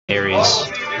areas,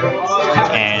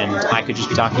 and I could just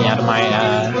be talking out of my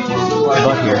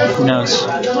butt here. Who knows?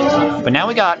 But now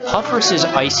we got Puff versus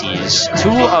Ices, two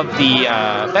of the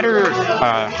better,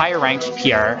 higher-ranked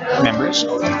PR members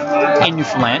in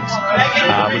Newfoundland.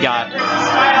 We got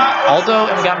Aldo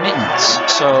and we got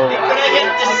Mittens. So,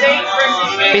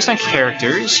 based on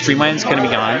characters, Streamline's going to be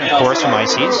gone, of course, from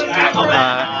Ices.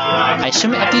 I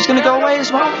assume FD's going to go away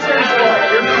as well,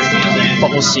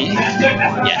 but we'll see.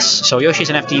 Yes, so Yoshi's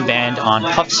and FD banned on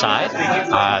Puff's side.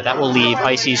 That will leave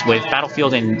Ices with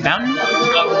Battlefield and Fountain.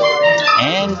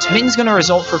 And Mittens gonna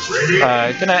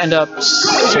gonna end up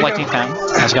selecting Fountain.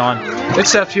 How's it going?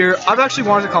 It's Seth here. I've actually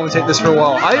wanted to commentate this for a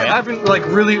while. I haven't like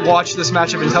really watched this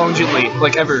matchup intelligently,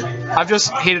 like ever. I've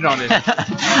just hated on it.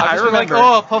 I remember, like,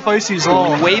 oh, Puff Ices,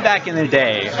 way back in the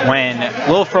day when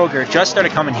Lil Froger just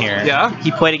started coming here. Yeah. He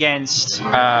played against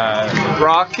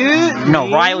Rocket.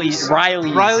 No, Riley's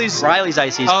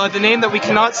Ices. The name that we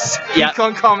cannot speak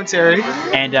on commentary.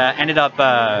 And ended up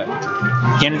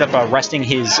resting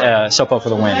his Sopo for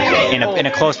the win in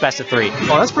a close best of 3.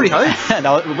 Oh, that's pretty high.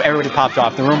 Everybody popped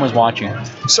off. The room was watching.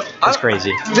 So that's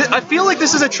crazy. I feel like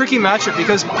this is a tricky matchup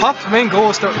because Puff's main goal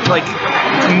is to like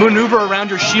maneuver around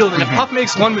your shield, and if Puff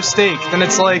makes one mistake, then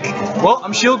it's like, well,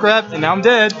 I'm shield grabbed and now I'm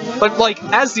dead. But like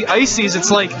as the Ices,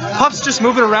 it's like Puff's just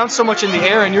moving around so much in the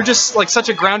air, and you're just like such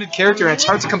a grounded character, and it's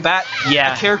hard to combat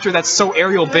a character that's so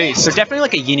aerial based. There's definitely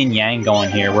like a yin and yang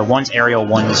going here, where one's aerial,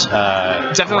 one's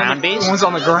ground based. One's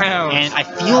on the ground. And I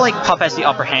feel like Puff has the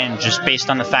upper hand just based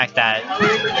on the fact that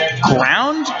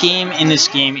ground game in this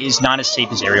game is not as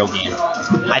safe as aerial game.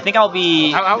 I think I'll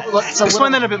be... Let's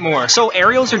explain that a bit more. So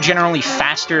aerials are generally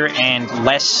faster and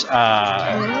less...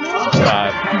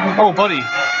 oh, buddy.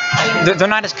 They're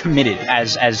not as committed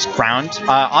as ground.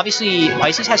 Obviously,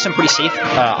 Ices has some pretty safe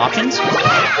options.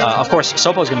 Of course,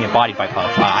 Sopo's going to get bodied by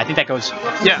Puff. I think that goes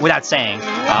without saying.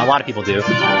 A lot of people do.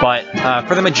 But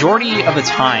for the majority of the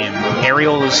time,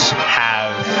 aerials have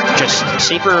just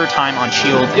safer time on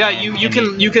shield. Yeah, you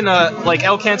can like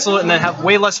L cancel it and then have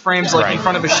way less frames like in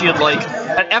front of a shield. Like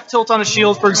an F tilt on a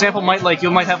shield, for example,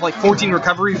 you might have like 14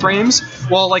 recovery frames,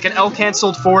 while like an L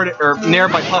canceled forward or nair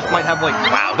by Puff might have like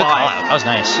 5. Good call out. That was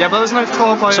nice. Yeah, but that was a nice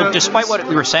call by. So despite what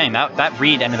we were saying, that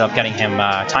read ended up getting him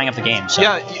tying up the game. So.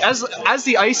 Yeah, as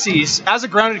the Ices, as a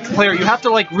grounded player, you have to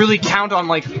like really count on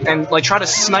and try to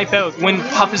snipe out when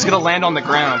Puff is gonna land on the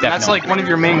ground. That's like one of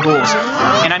your main goals.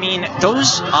 And I mean,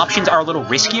 those options are a little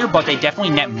riskier, but they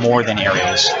definitely net more than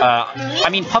aerials. I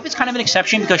mean, Puff is kind of an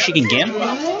exception because she can gimp.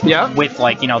 Yeah. With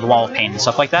like, you know, the wall of pain and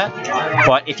stuff like that.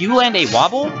 But if you land a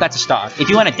wobble, that's a stock. If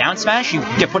you land a down smash, you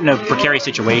get put in a precarious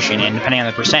situation, and depending on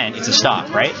the percent, it's a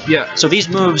stock, right? Yeah. So these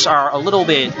moves are a little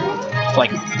bit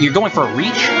like you're going for a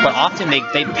reach, but often they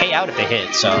pay out if they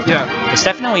hit. So yeah, it's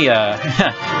definitely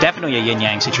definitely a yin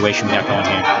yang situation we got going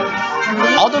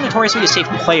here. Aldo notoriously a safe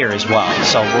player as well,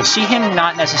 so we'll see him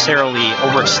not necessarily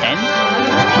overextend,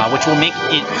 which will make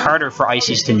it harder for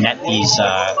Ices to net these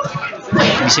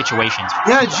situations.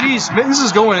 Yeah, geez, Mittens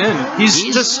is going in.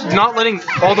 He's just not letting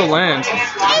Aldo land.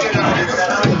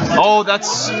 Oh,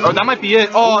 that might be it.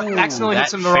 Oh, accidentally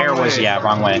hits him the wrong way.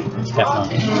 Wrong way,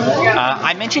 definitely.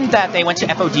 I mentioned that they went to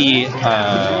FOD,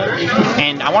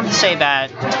 and I wanted to say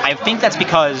that I think that's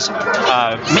because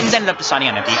Mittens ended up deciding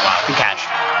on a beat. Wow, good catch.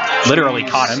 Literally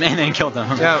caught him and then killed him.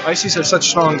 Yeah, Ices have such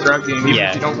strong grab game, even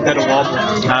if you don't get a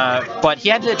wobble. But he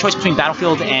had the choice between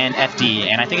Battlefield and FD,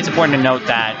 and I think it's important to note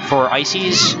that for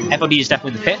Ices, FOD is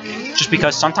definitely the pick, just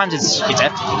because sometimes it's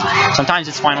FD. Sometimes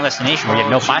it's Final Destination where you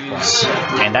have no platforms,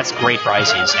 and that's great for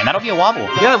Ices, and that'll be a wobble.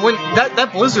 Yeah, when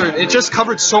that Blizzard, it just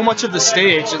covered so much of the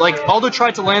stage. Like, Aldo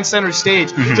tried to land center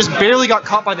stage, just barely got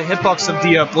caught by the hitbox of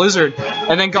the Blizzard,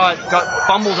 and then got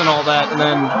fumbled and all that, and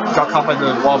then got caught by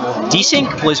the wobble.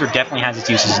 Desync Blizzard definitely has its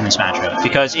uses in this matchup,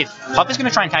 because if Puff is going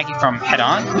to try and attack you from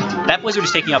head-on, that Blizzard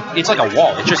is taking up, it's like a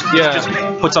wall. It just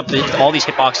puts up all these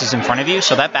hitboxes in front of you,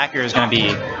 so that back air is going to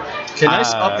be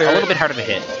nice up air. A little bit harder of a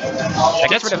hit. That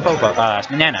gets rid of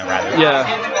Banana, rather. Yeah.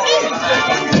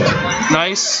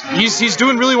 Nice. He's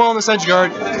doing really well on this edge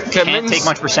guard. Okay, Can't take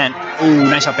much percent. Ooh,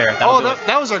 nice up air.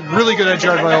 That was a really good edge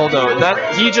guard by Aldo.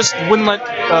 He just wouldn't let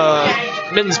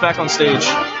Mittens back on stage.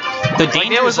 The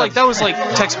danger that was like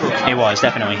textbook. It was,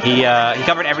 definitely. He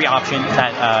covered every option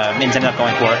that Mittens ended up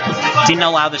going for. Didn't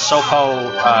allow the Sopo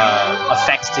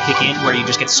effect to kick in, where you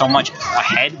just get so much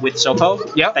ahead with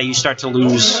Sopo that you start to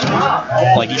lose,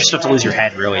 your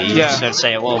head, really. You just start to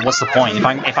say, well, what's the point?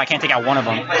 If I can't take out one of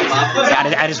them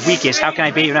at his weakest, how can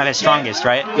I beat him at his strongest,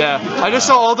 right? Yeah. I just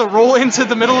saw Aldo roll into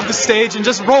the middle of the stage and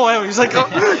just roll out. He's like, oh,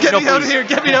 get me out of here,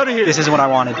 get me out of here. This isn't what I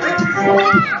wanted.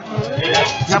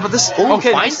 Yeah, but this... Ooh,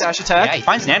 okay, finds, nice dash attack. Yeah, he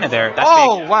finds Nana there. That's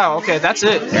big. Wow, okay, that's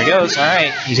it. There he goes. All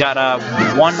right, he's got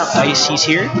 1 ices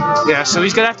here. Yeah, so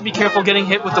he's gonna have to be careful getting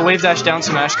hit with the wave dash down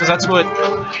smash, because that's what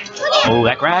Oh,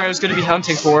 that grab. Mario's gonna be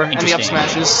hunting for, and the up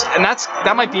smashes. And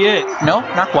that might be it. No,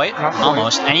 not quite.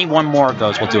 Almost. Any one more of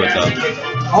those will do it,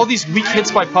 though. All these weak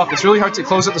hits by Puff. It's really hard to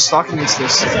close out the stock against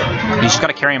this. You just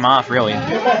gotta carry him off, really.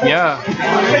 Yeah.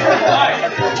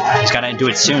 He's gotta do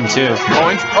it soon, too.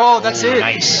 Oh, that's it.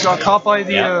 Nice. Got caught by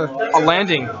the a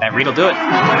landing. That read will do it.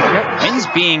 Yep. Mittens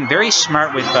being very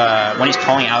smart with when he's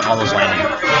calling out all those landings.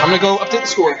 I'm gonna go update the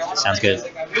score. Sounds good.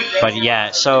 But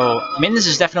yeah, so Mittens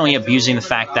is definitely abusing the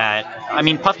fact that, I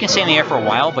mean, Puff can stay in the air for a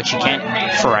while, but she can't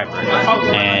forever.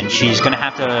 And she's going to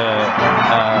have to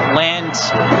land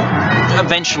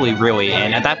eventually, really.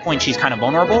 And at that point, she's kind of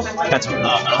vulnerable. That's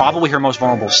probably her most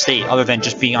vulnerable state, other than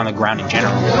just being on the ground in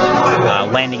general.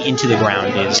 Landing into the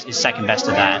ground is second best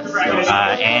to that.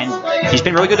 And he's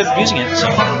been really good at abusing it. So.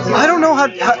 I don't know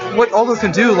what Aldo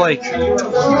can do. Like,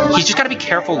 he's just got to be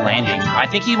careful landing. I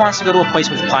think he wants to go to a place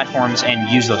with platforms and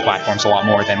use those platforms a lot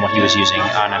more than what he was using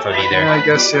on FOD there. Yeah, I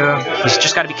guess, yeah. He's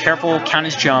just got to be careful, count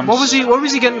his jumps. What was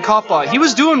he getting caught by? He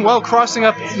was doing well crossing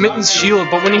up Mittens' shield,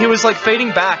 but when he was like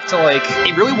fading back to like...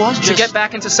 It really was to get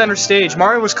back into center stage,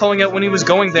 Mario was calling out when he was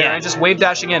going there and just wave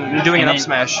dashing in and doing an up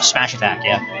smash. Smash attack,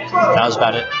 yeah. That was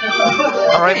about it.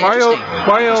 Alright, Mario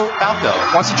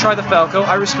Falco wants to try the Falco.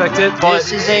 I respect it, but...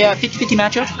 This is a 50-50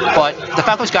 matchup, but the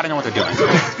Falco's got to know what they're doing.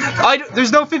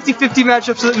 There's no 50-50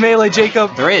 matchups in Melee,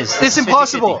 Jacob. There is. It's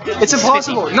impossible. 50-50. It's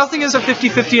impossible. 50-50. Nothing is a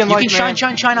 50-50 in life, You can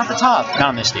shine off the top. Not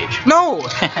on this stage. No!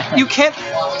 You can't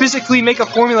physically make a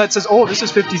formula that says, oh, this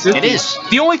is 50-50. It is.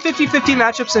 The only 50-50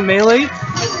 matchups in Melee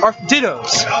are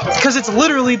Dittos, because it's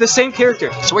literally the same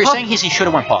character. So what you're saying is he should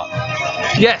have went Pop.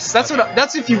 Yes, that's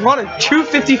that's if you want a true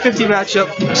 50-50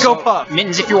 matchup, go Pop.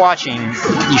 Mittens, if you're watching,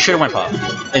 you should have went Pop.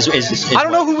 I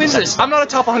don't know who wins this. I'm not a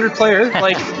top 100 player.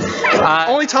 Like,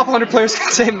 only top 100 players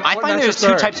can say. I find there's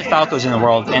two types of Falcos in the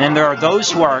world, and then there are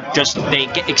those who are just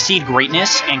exceed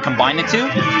greatness and combine the two.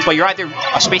 But you're either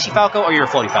a spacey Falco or you're a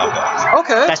floaty Falco.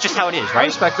 Okay. That's just how it is, right? I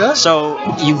respect that. So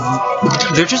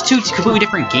they're just two completely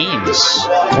different games.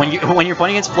 When you're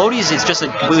playing against floaties, it's just a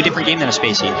completely different game than a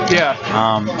spacey. Yeah.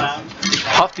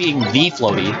 Puff being the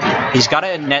floaty, he's got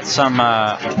to net some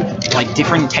like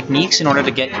different techniques in order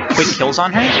to get quick kills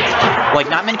on her. Like,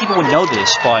 not many people would know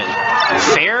this, but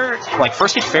fair, like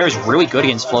first hit fair is really good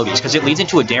against floaties because it leads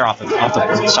into a dare off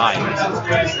the side.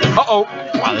 Uh-oh.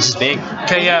 Wow, this is big.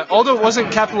 Okay, yeah, Aldo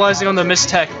wasn't capitalizing on the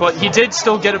mistech, but he did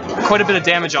still get quite a bit of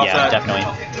damage off that. Yeah, definitely.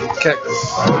 Okay.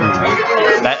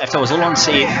 That FO was a little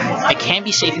unsafe. It can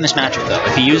be safe in this matchup, though,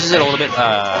 if he uses it a little bit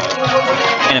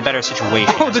in a better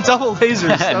situation. Oh, the double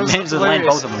lasers. Mittens will land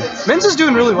both of them. Mittens is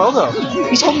doing really well, though.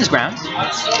 He's holding his ground.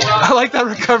 I like that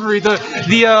recovery.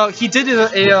 He did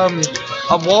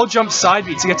a wall jump side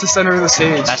beat to get to center of the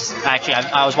stage. That's actually,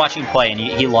 I was watching him play, and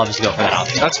he loves to go for that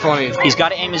option. That's funny. He's got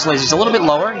to aim his lasers a little bit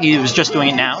lower. He was just doing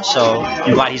it now, so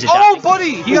I'm glad he's adapting. Oh,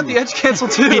 buddy! He got the edge cancel,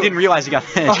 too. He didn't realize he got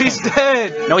the edge. Oh, he's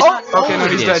dead. No, he's not. Okay, no,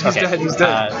 he's dead. He's dead. He's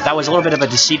dead. That was a little bit of a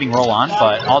deceiving roll on,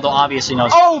 but Aldo obviously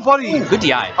knows. Oh, buddy! Ooh, good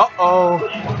DI. Uh-oh.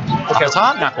 Okay,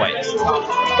 top? Not quite.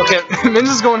 Okay, Mittens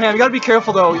is going ham. You gotta be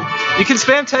careful, though. You can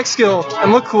spam tech skill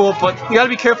and look cool, but you gotta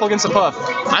be careful against a Puff.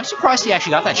 I'm surprised he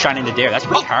actually got that shine into dare. That's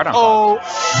pretty hard on Puff.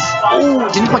 Oh,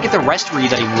 didn't quite get the rest read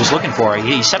that he was looking for.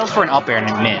 He settled for an up air and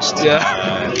it missed.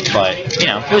 Yeah. But, you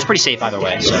know, it was pretty safe either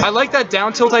way. So. I like that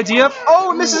down tilt idea.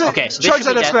 Oh, it misses it. Okay, so charge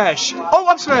that up smash. Oh,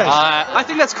 up smash. I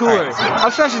think that's cooler. Right.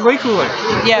 Up smash is way cooler.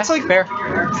 Yeah, it's like fair.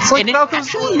 It's like Falco's.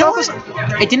 Actually, you know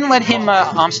what? It didn't let him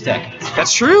tech.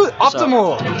 That's true.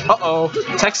 Optimal. So.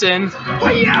 Uh-oh. Tech's in.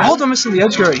 Aldo missing the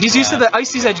edge guard. He's used to the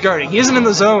Icy's edge guarding. He isn't in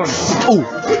the zone. Ooh,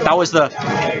 that was the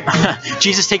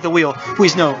Jesus take the wheel.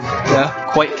 Please no.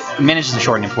 Yeah. Quite manages to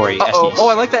shorten it for you. Oh,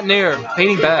 I like that nair.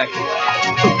 Fading back.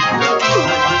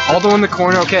 Aldo in the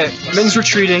corner. Okay. Mittens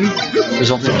retreating. There's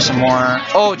some more.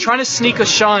 Oh, trying to sneak a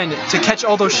shine to catch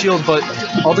Aldo's shield, but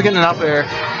Aldo getting an up air.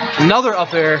 Another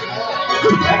up air.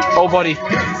 Oh, buddy.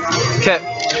 Okay.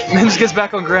 Mittens gets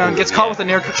back on ground, gets caught with a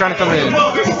nair trying to come in.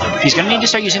 He's going to need to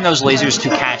start using those lasers to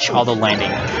catch Aldo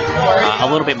landing a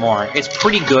little bit more. It's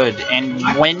pretty good, and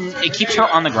when it keeps her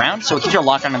on the ground, so it keeps her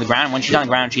locked onto the ground. When she's on the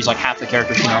ground, she's like half the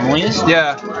character she normally is.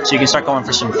 Yeah. So you can start going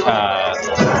for some a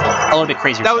little bit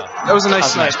crazier stuff. That was a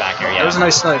nice snipe. Back here, yeah. That was a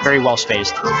nice snipe. Very well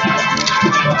spaced.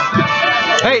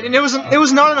 Hey, and it was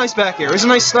not a nice back air. It was a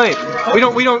nice snipe. We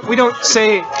don't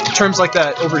say terms like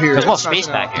that over here. It was well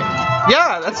spaced back here.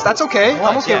 Yeah, that's okay.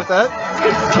 I'm okay with that.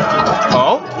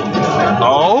 Oh.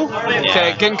 Yeah.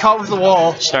 Okay, getting caught with the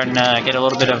wall. Starting to get a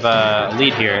little bit of a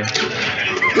lead here.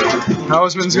 How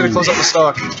is Mittens gonna close up the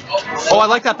stock? Oh, I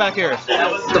like that back air.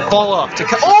 The fall up to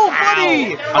oh,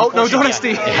 buddy! Oh no, don't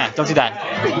SD. Yeah, don't do that.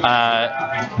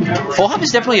 Full hop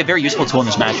is definitely a very useful tool in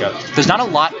this matchup. There's not a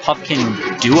lot Puff can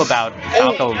do about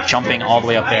Falco jumping all the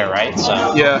way up there, right?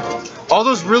 So yeah. All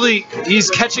those really, he's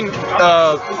catching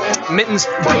Mittens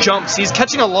jumps. He's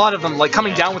catching a lot of them, like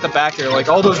coming down with the back air. Like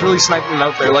all those really sniping him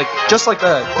out there, like just like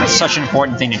that. That's such an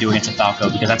important thing to do against a Falco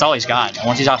because that's all he's got. And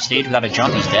once he's off stage without a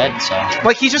jump, he's dead. So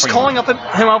like he's just calling him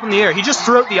up in the air. He just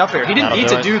threw out the up air. He didn't need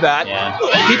to do that. Yeah.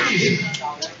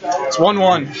 It's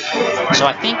 1-1. So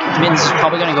I think Mittens is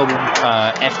probably going to go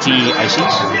FD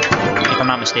Ices, if I'm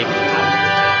not mistaken.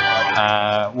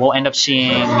 We'll end up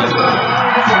seeing, unless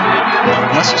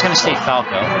he's going to stay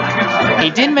Falco. He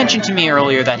did mention to me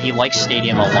earlier that he likes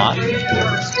Stadium a lot.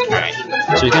 Alright,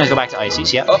 so he's going to go back to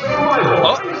Ices, yeah.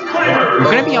 We're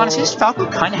going to be honest, his Falco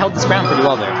kind of held this ground pretty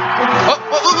well there.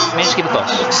 May just keep it close.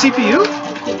 CPU?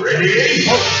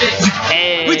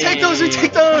 Hey. We take those, we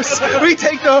take those! We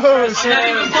take those!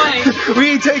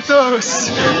 We take those!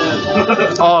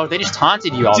 Oh, they just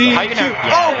taunted you, Aldo. How are you gonna...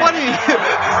 Oh, buddy!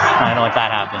 I don't let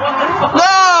that happen.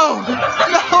 No!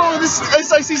 No! This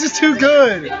Ices is too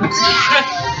good!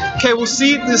 Okay, we'll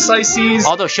see this Ices.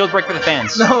 Aldo, shield break for the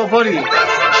fans. No, buddy.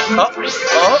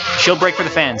 Oh. Shield break for the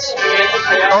fans.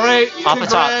 Alright, off the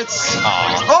top.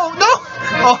 Oh, no!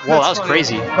 Oh, whoa, that was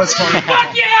crazy. That's funny.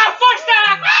 Fuck yeah! Fuck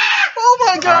that! Oh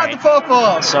my god, right. the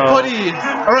pop-off! So, buddy!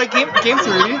 Alright, game 3. We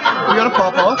got a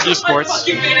pop-off. Esports. I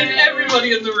fucking baited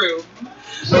everybody in the room.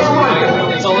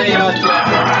 It's only yeah.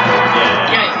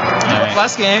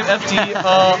 Last game, FD.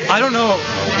 I don't know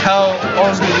how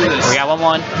Aldo's gonna do this. We got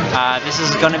 1-1. This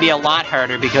is gonna be a lot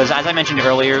harder because, as I mentioned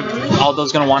earlier,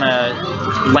 Aldo's gonna want to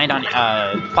land on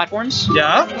platforms.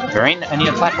 Yeah. There ain't any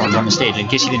platforms on the stage, in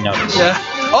case you didn't notice. Yeah.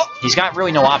 Oh. He's got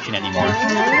really no option anymore.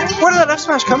 Where did that F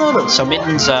smash come out of? So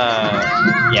Mittens,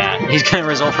 yeah, he's gonna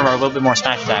result from a little bit more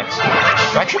smash attacks.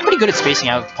 They're actually pretty good at spacing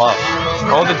out Puff.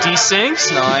 Oh, the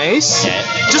desyncs, nice. Yeah,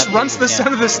 just runs to the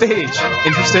center of the stage.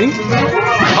 Interesting.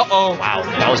 Uh-oh. Wow,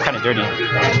 that was kind of dirty.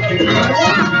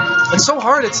 It's so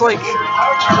hard, it's like...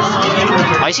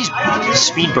 Icy's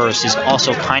speed burst is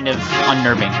also kind of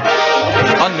unnerving.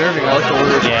 Unnerving, I like the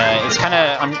word. Yeah, it's kind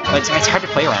of, it's hard to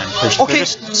play around, because they're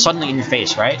just suddenly in your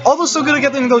face, right? Aldo's so good at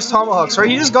getting those tomahawks, right?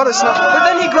 He just got it snuff, but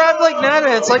then he grabbed like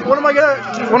Nana. It's like, what am I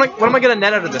gonna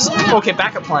net out of this? Okay,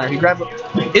 backup planner. He grabbed.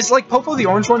 Is like Popo the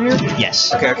orange one here?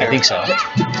 Yes. Okay. I think so.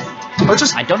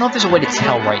 I don't know if there's a way to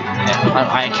tell right now.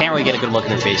 I can't really get a good look at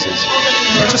their faces.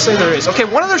 Let's just say there is. Okay,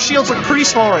 one of their shields look pretty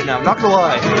small right now. I'm not gonna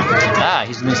lie. Ah,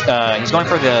 he's going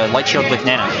for the light shield with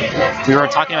Nana. We were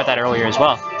talking about that earlier as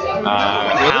well.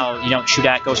 How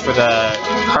Shudat goes for the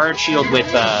hard shield with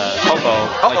Popo,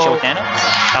 light shield with Nana.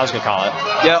 That was a good call out.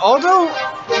 Yeah, Aldo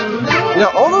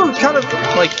kind of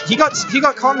like he got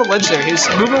caught on the ledge there. His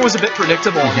movement was a bit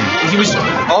predictable. He was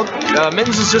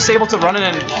Mittens was just able to run in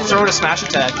and throw out a smash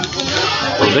attack.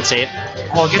 Good save.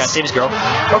 Oh, gotta save his girl.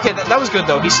 Okay, that was good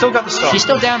though. He still got the stop. He's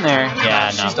still down there.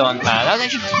 Yeah, no. She's done. That was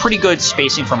actually pretty good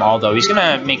spacing from Aldo. He's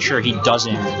gonna make sure he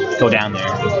doesn't go down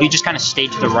there. He just kind of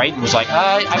stayed to the right and was like,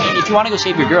 I mean, if you want to go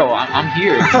save your girl, I'm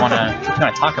here. If you wanna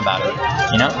talk about it,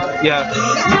 you know? Yeah.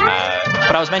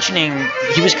 But I was mentioning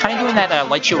he was kind of doing that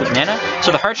light shield with Nana.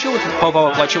 So the hard shield with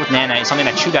Popo, light shield with Nana is something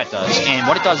that Shudat does, and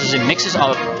what it does is it mixes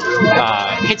up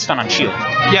hit stun on shield.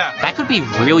 Yeah. That could be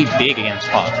really big against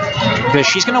Puff because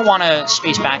she's gonna want to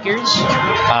space back airs,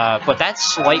 but that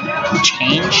slight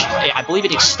change, I believe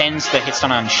it extends the hit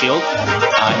stun on shield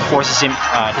and forces him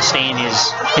to stay in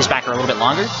his back air a little bit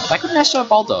longer. That could mess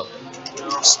up Aldo.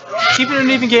 Keeping it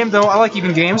an even game though. I like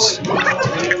even games.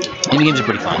 Even games are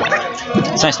pretty fun.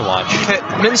 It's nice to watch. Okay,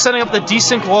 Mittens setting up the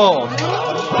desync wall.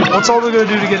 What's Aldo gonna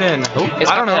do to get in?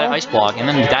 I don't know. Ice block and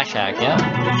then dash hack. Yeah.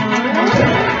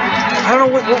 I don't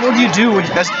know what would you do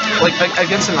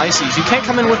against an Ices? You can't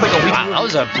come in with like a weak. Wow, that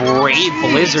was a brave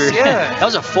blizzard. Yeah. That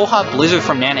was a full hop blizzard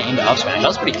from Nana into up smash. That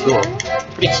was pretty cool.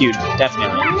 Pretty cute,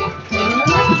 definitely.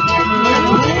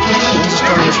 He's just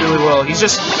doing this really well. He's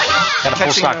just got a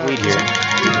full stock lead here.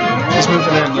 He's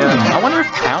moving in, yeah. I wonder if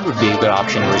Pound would be a good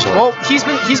option to resort. Well,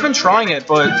 he's been trying it,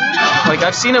 but like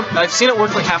I've seen it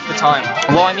work like half the time.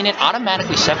 Well, I mean, it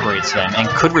automatically separates them and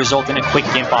could result in a quick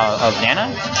gimp of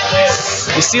Nana.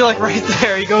 You see, like right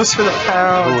there, he goes for the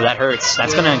Pound. Ooh, that hurts.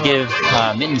 That's gonna give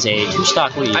Mittens a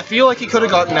 2-stock lead. I feel like he could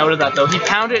have gotten out of that though. He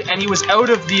pounded and he was out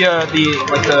of the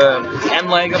end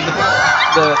leg of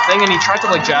the thing, and he tried to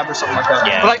like jab or something like that.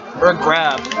 Yeah. Or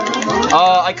grab.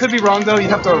 I could be wrong though. You'd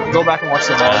have to go back and watch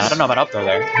the VODs. I don't know about up throw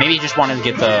there? Maybe he just wanted to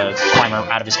get the climber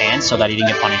out of his hands so that he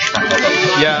didn't get punished from Popo.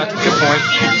 Yeah, good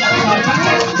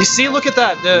point. You see, look at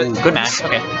that. Good match.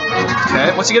 Okay.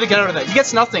 Okay, what's he gonna get out of that? He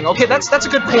gets nothing. Okay, that's a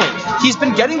good point. He's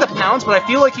been getting the pounds, but I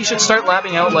feel like he should start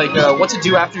labbing out like what to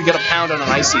do after you get a pound on an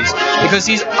ices, because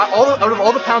he's out of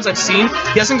all the pounds I've seen,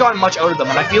 he hasn't gotten much out of them,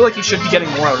 and I feel like he should be getting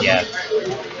more out of them.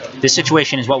 This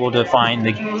situation is what will define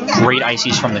the great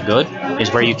ices from the good,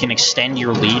 is where you can extend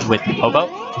your lead with Popo.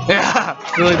 Yeah,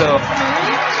 really though.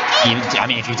 I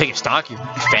mean, if you take a stock, you're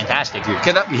fantastic. You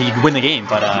win the game,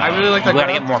 but I really like that. You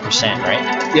gotta get more percent, right?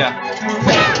 Yeah.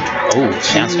 Oh,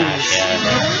 down smash.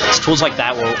 Yeah. It's tools like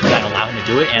that that allow him to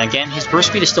do it. And again, his burst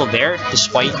speed is still there,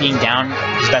 despite being down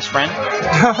his best friend.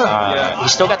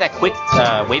 He's still got that quick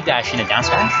wave dash into down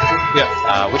smash.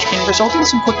 Yeah. Which can result in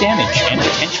some quick damage and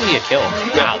potentially a kill.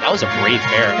 Wow, that was a brave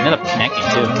fair. Ended up connecting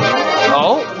too.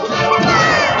 Oh.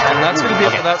 And that's gonna be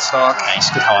it for that stock.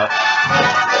 Nice, good call.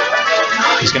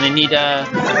 He's going to need to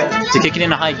kick it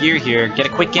into high gear here, get a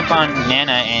quick gimp on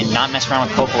Nana, and not mess around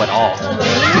with Popo at all.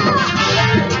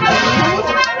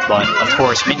 But, of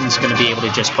course, Mittens is going to be able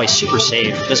to just play super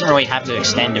safe. Doesn't really have to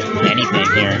extend anything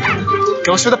here.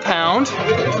 Goes for the pound.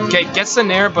 Okay, gets the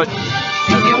nair, but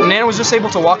Nana was just able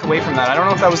to walk away from that. I don't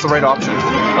know if that was the right option.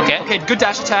 Okay, good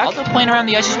dash attack. Aldo playing around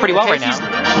the ices pretty well right now.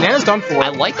 Nana's done for. I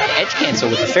like that edge cancel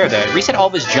with the fair there. It reset all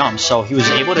of his jumps, so he was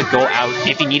able to go out.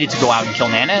 If he needed to go out and kill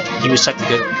Nana, he was set to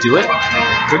do it.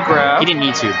 Good grab. He didn't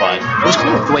need to, but it was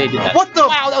cool the way he did that. What the?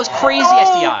 Wow, that was crazy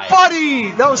SDI.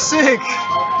 Buddy! That was sick.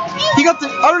 He got the.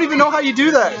 I don't even know how you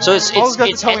do that. So it's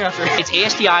ASDI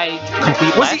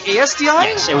complete Was left. he ASDI?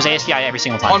 Yes, it was ASDI every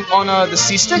single time. On the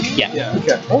C stick? Yeah.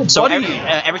 Okay. Oh, so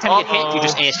every time you get hit, you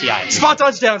just ASDI. Spot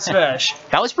dodge down smash.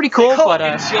 That was pretty cool, but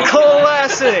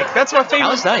classic. That's my favorite.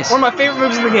 That was nice. One of my favorite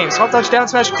moves in the game. Spot dodge down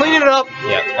smash, cleaning it up.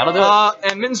 Yeah, that'll do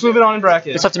it. And Mittens moving on in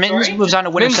bracket. It's up to Mittens. Moves on to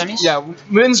winner semis. Yeah,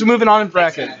 Mittens moving on in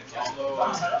bracket.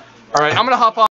 All right, I'm gonna hop off.